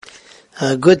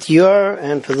Good year,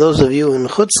 and for those of you in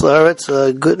Chutz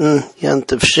La'aretz, Guten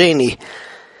Yantav Sheni.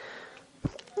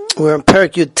 We're in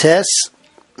Perek Yud Tes,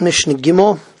 Mishnah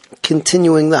Gimel,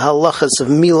 continuing the halachas of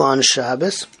Mila on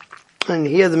Shabbos. And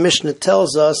here the Mishnah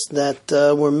tells us that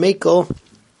we're mekel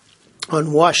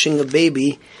on washing a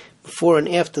baby before and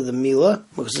after the Mila,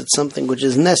 because it's something which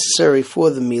is necessary for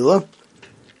the Mila.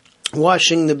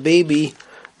 Washing the baby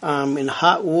in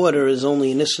hot water is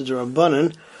only an Issa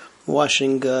D'Rabbanan.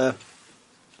 Washing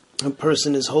a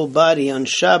person, his whole body on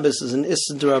Shabbos is an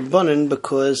Issa D'Rabbanan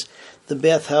because the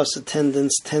bathhouse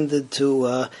attendants tended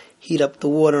to heat up the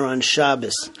water on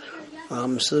Shabbos.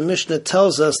 So the Mishnah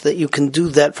tells us that you can do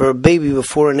that for a baby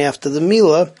before and after the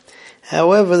Mila.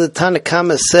 However, the Tanna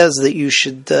Kama says that you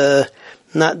should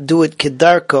not do it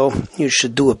kedarko. You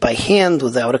should do it by hand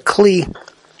without a kli,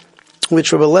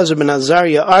 which Rabbi Eliezer ben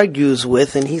Azariah argues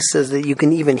with, and he says that you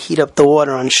can even heat up the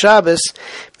water on Shabbos,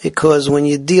 because when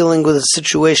you're dealing with a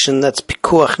situation that's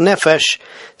pikuach nefesh,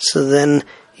 so then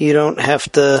you don't have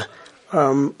to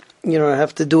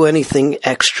do anything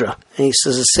extra. And he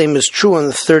says the same is true on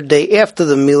the third day after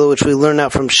the Mila, which we learn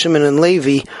out from Shimon and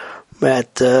Levi,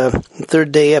 that the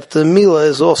third day after the Mila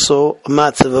is also a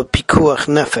matzav of pikuach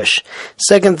nefesh.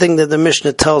 Second thing that the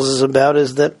Mishnah tells us about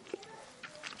is that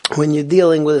when you're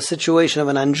dealing with a situation of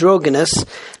an androgynous,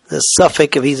 the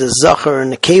suffix if he's a zachar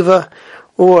and a keva,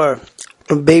 or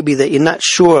a baby that you're not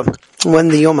sure when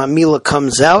the Yom HaMila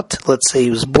comes out, let's say he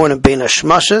was born in Bein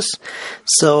HaShmashas,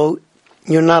 so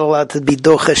you're not allowed to be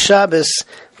doche Shabbos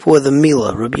for the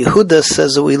Mila. Rabbi Yehuda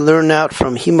says that we learn out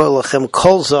from Himo Lachem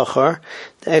Kol Zachar,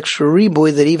 the extra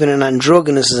riboy, that even an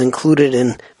androgynous is included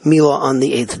in Mila on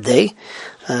the 8th day.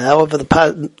 However, the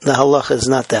halacha is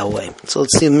not that way. So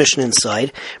let's see the Mishnah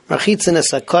inside. Marchitzin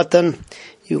es hakatan.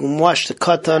 You can wash the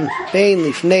katan bein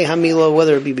lifnei hamila,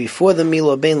 whether it be before the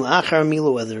Mila, bein la'achar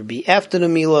Mila, whether it be after the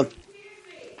Mila.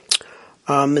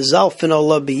 Mizalfin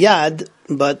olah biyad,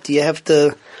 but you have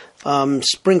to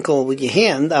sprinkle with your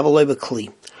hand. Avaloi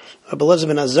b'kli. Rabbi Eliezer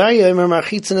ben Azariah, Omer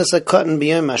marchitzin es hakatan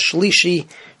b'yom hashlishi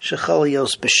shechal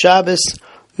yos b'Shabbos.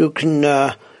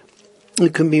 You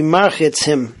can be marchitz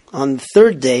him on the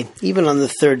third day, even on the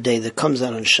third day that comes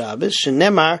out on Shabbos.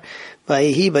 Shenemar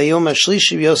vayehi bayom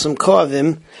hashlishi b'yosem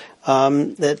koavim,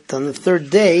 that on the third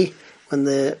day, when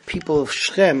the people of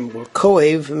Shechem were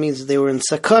koev, it means they were in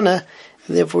sakana,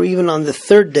 and therefore even on the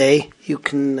third day you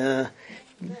can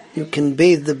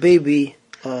bathe the baby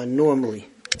normally.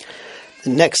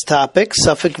 The next topic,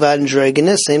 suffix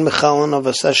v'androgynous ein mechalan of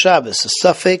a Shabbos. A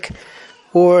suffix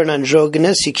or an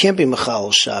androgynous, you can't be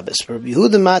mechal Shabbos. Rabbi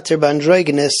Yehuda mater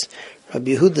b'androgynous,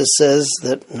 Rabbi Yehuda says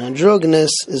that an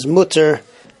androgynous is mutter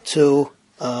to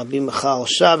be mechal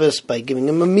Shabbos by giving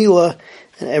him a Mila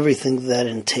and everything that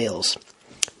entails.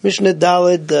 Mishnah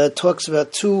Daled talks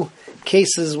about two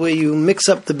cases where you mix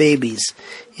up the babies.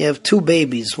 You have two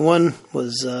babies.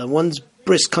 One's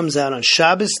bris comes out on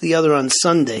Shabbos, the other on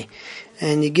Sunday.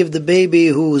 And you give the baby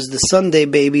who is the Sunday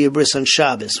baby a bris on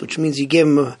Shabbos, which means you give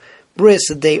him a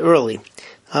bris a day early.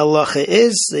 Halacha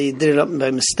is they did it up by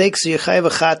mistake, so you're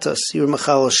chayav chatos, you're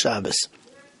mechal Shabbos.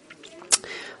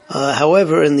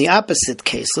 However, in the opposite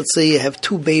case, let's say you have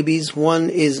two babies, one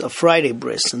is a Friday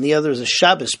bris and the other is a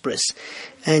Shabbos bris,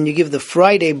 and you give the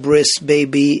Friday bris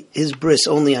baby his bris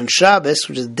only on Shabbos,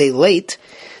 which is a day late,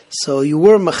 so you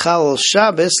were mechal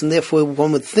Shabbos, and therefore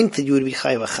one would think that you would be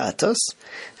chayav chatos.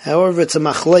 However, it's a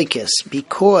machlokes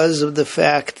because of the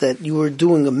fact that you were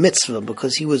doing a mitzvah,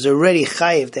 because he was already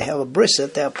chayiv to have a bris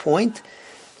at that point,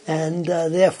 and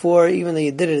therefore, even though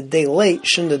you did it a day late,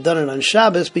 shouldn't have done it on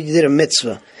Shabbos, but you did a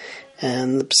mitzvah.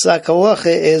 And the psak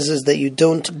halacha is that you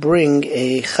don't bring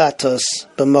a chatos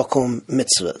b'makom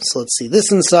mitzvah. So let's see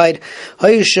this inside.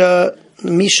 Hayusha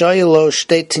mishayilo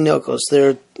shtei tinokos. There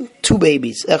are two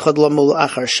babies. Echad lamul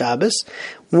achar Shabbos.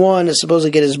 One is supposed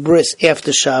to get his bris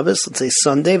after Shabbos, let's say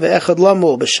Sunday, ve'echad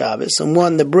lamul b'Shabbos, and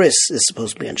one, the bris, is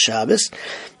supposed to be on Shabbos.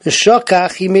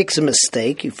 V'shokach, he makes a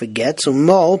mistake, he forgets,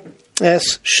 mol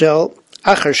es shel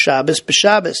achar Shabbos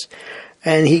b'Shabbos,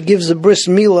 and he gives the bris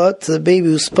Mila to the baby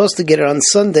who's supposed to get it on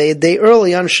Sunday, a day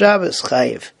early on Shabbos,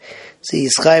 chayiv. So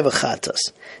he's chayiv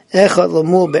achatos. Echad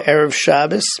lamul be'erev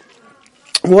Shabbos.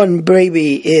 One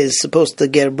baby is supposed to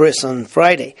get a bris on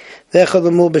Friday, ve'echad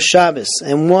lamul b'Shabbos,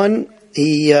 and one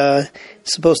he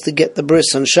supposed to get the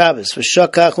bris on Shabbos.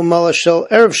 V'shakach u'mala shel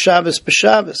erev Shabbos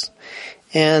b'Shabbos,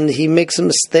 and he makes a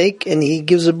mistake and he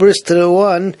gives a bris to the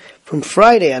one from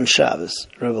Friday on Shabbos.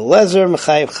 Rabbi Eliezer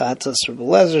mechayev chatos. Rabbi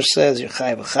Eliezer says you're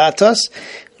chayev chatos.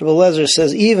 Rabbi Eliezer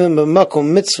says even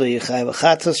b'makom mitzvah you're chayev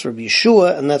chatos. Rabbi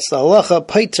Yeshua, and that's the halacha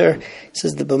paiter,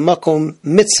 says the b'makom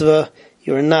mitzvah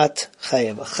you're not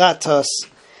chayev chatos.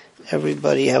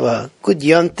 Everybody have a good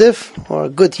Yontif, or a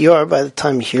good Yor by the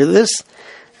time you hear this.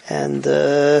 And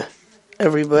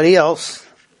everybody else,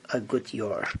 a good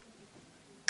Yor.